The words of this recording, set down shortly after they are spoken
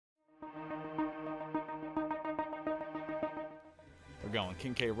We're going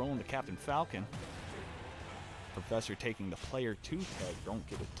King K. Rool into Captain Falcon. Professor taking the player 2 tag. Don't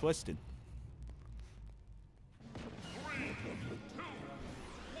get it twisted. 3, 2,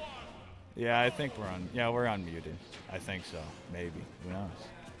 1. Yeah, I think we're on. Yeah, we're unmuted. I think so. Maybe. Who knows?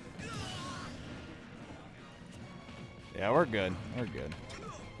 Yeah, we're good. We're good.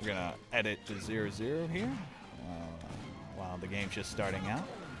 We're gonna edit to 0-0 here while the game's just starting out.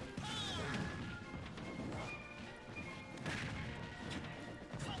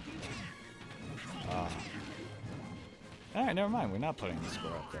 Alright, never mind. We're not putting the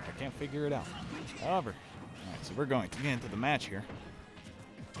score up there. I can't figure it out. However, alright, so we're going to get into the match here.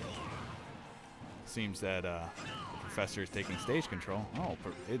 Seems that the Professor is taking stage control. Oh,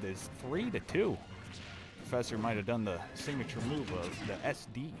 it is 3-2. Professor might have done the signature move of the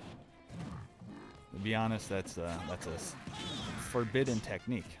SD. To be honest, that's a forbidden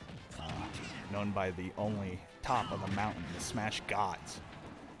technique, known by the only top of the mountain, the Smash Gods.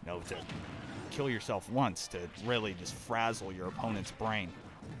 You know, to kill yourself once to really just frazzle your opponent's brain.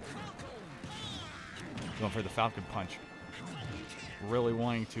 Going for the Falcon Punch. Really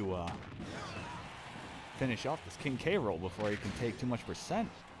wanting to finish off this King K. Roll before he can take too much percent.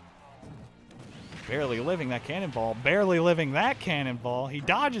 Barely living that cannonball. Barely living that cannonball. He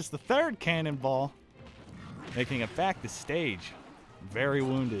dodges the third cannonball, making it back to stage. Very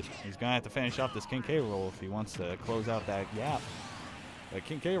wounded. He's going to have to finish off this King K. Roll if he wants to close out that gap. But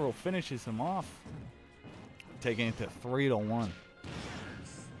King K. Rool finishes him off, taking it to 3-1.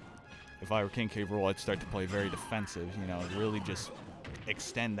 If I were King K. Rool, I'd start to play very defensive, you know, really just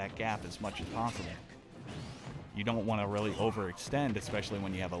extend that gap as much as possible. You don't want to really overextend, especially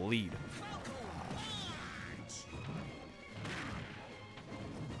when you have a lead.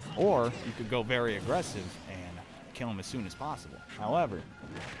 Or you could go very aggressive and kill him as soon as possible. However,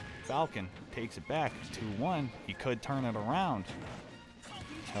 Falcon takes it back 2-1. He could turn it around.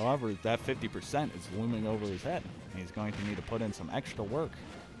 However, that 50% is looming over his head. He's going to need to put in some extra work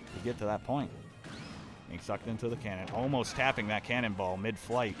to get to that point. Being sucked into the cannon, almost tapping that cannonball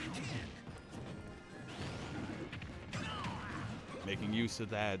mid-flight. Making use of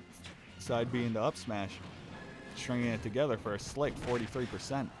that side B into up smash, stringing it together for a slick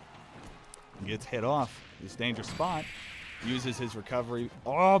 43%. Gets hit off this dangerous spot, uses his recovery.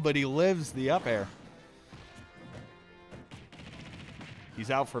 Oh, but he lives the up air. He's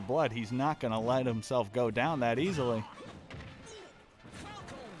out for blood. He's not going to let himself go down that easily.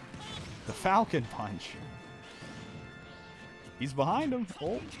 The Falcon Punch. He's behind him.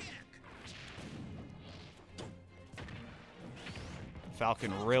 Oh.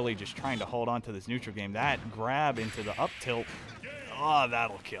 Falcon really just trying to hold on to this neutral game. That grab into the up tilt. Oh,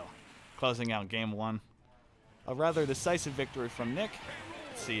 that'll kill. Closing out game 1. A rather decisive victory from Nick.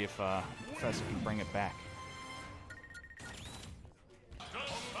 Let's see if Professor can bring it back.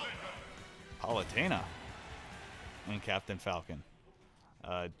 Palutena and Captain Falcon.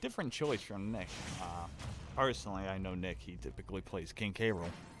 Different choice from Nick. Personally, I know Nick, he typically plays King K. Rool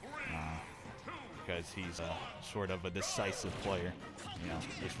because he's sort of a decisive player. You know,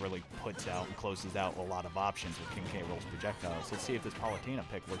 just really puts out and closes out a lot of options with King K. Rool's projectiles. Let's see if this Palutena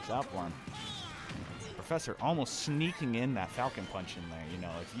pick works out for him. Professor almost sneaking in that Falcon Punch in there. You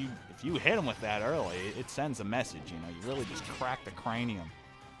know, if you hit him with that early, it sends a message. You know, you really just crack the cranium.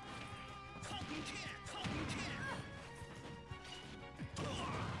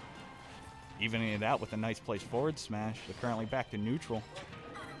 Evening it out with a nice place forward smash. They're currently back to neutral.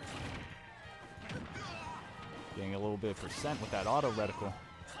 Getting a little bit of percent with that auto reticle.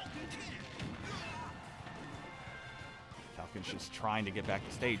 Falcon's just trying to get back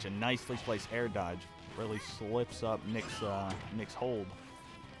to stage. A nicely placed air dodge. Really slips up Nick's hold.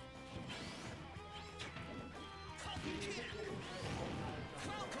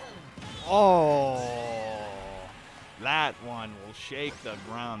 Oh, that one will shake the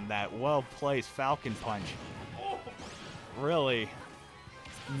ground. That well-placed Falcon Punch. Really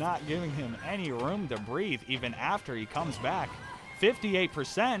not giving him any room to breathe even after he comes back.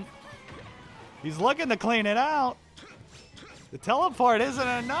 58%. He's looking to clean it out. The teleport isn't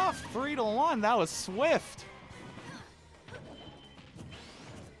enough. 3-1. That was swift.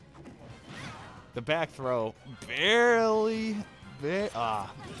 The back throw barely. But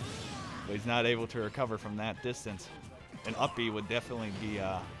he's not able to recover from that distance. An up B would definitely be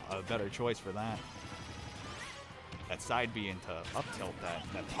a better choice for that. That side B into up tilt,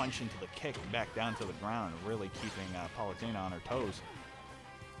 that punch into the kick back down to the ground, really keeping Palutena on her toes.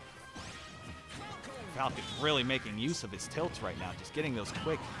 Falcon's really making use of his tilts right now, just getting those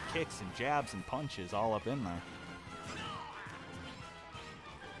quick kicks and jabs and punches all up in there.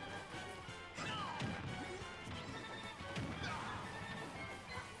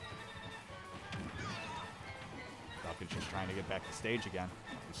 Falcon's just trying to get back to stage again.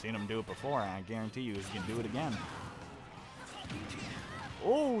 We've seen him do it before, and I guarantee you he can do it again.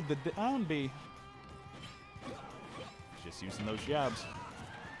 Oh, the down B. Just using those jabs.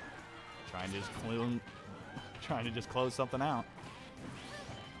 Trying to just close something out.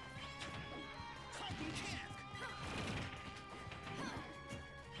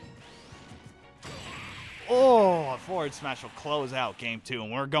 Oh, a forward smash will close out game 2,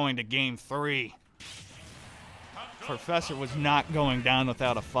 and we're going to game 3. Professor was not going down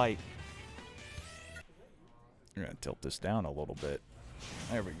without a fight. We're going to tilt this down a little bit.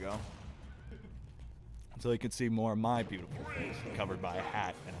 There we go. So you can see more of my beautiful face covered by a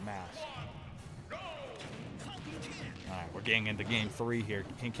hat and a mask. All right, we're getting into game 3 here.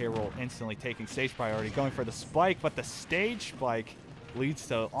 King K. Rool instantly taking stage priority, going for the spike, but the stage spike leads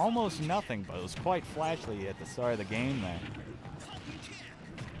to almost nothing, but it was quite flashy at the start of the game there.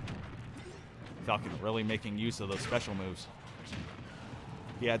 Falcon really making use of those special moves.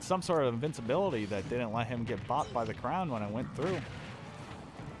 He had some sort of invincibility that didn't let him get bopped by the crown when it went through.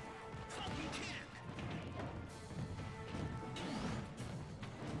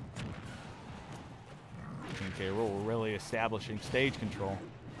 King K. Rool really establishing stage control,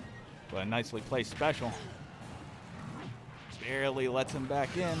 but a nicely placed special. Barely lets him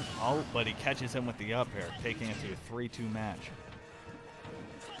back in. Oh, but he catches him with the up air, taking it to a 3-2 match.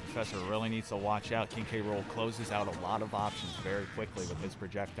 Professor really needs to watch out. King K. Rool closes out a lot of options very quickly with his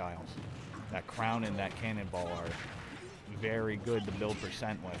projectiles. That crown and that cannonball are very good to build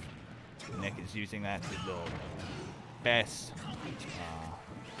percent with. Nick is using that to the best.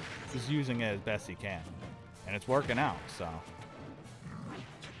 He's using it as best he can. And it's working out, so.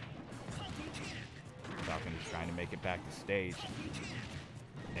 Falcon is trying to make it back to stage.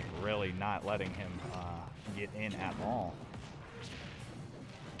 Nick really not letting him get in at all.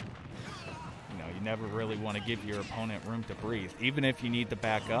 You know, you never really want to give your opponent room to breathe. Even if you need to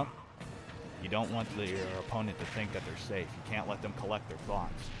back up, you don't want your opponent to think that they're safe. You can't let them collect their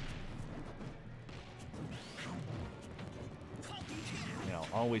thoughts. You know,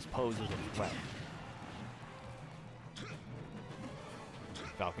 always pose as a threat.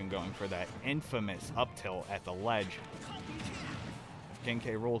 Falcon going for that infamous up tilt at the ledge. If King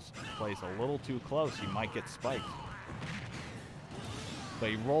K. Rool plays a little too close, he might get spiked.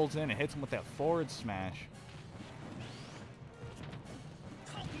 But he rolls in and hits him with that forward smash.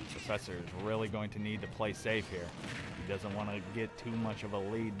 Professor is really going to need to play safe here. He doesn't want to get too much of a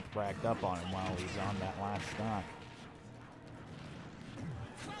lead racked up on him while he's on that last stock.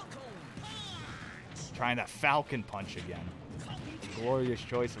 Trying that Falcon punch again. Glorious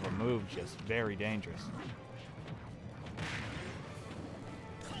choice of a move, just very dangerous.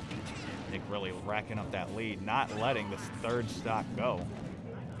 Nick really racking up that lead, not letting this third stock go.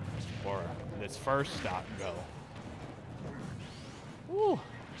 Or this first stock go. Woo!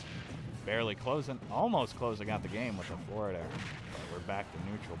 Barely closing, almost closing out the game with a forward air. But we're back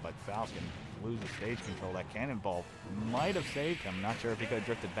to neutral, but Falcon loses stage control. That cannonball might have saved him. Not sure if he could have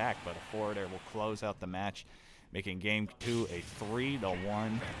drifted back, but a forward air will close out the match, making game 2 a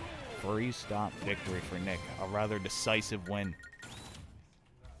 3-1 3-stop victory for Nick. A rather decisive win.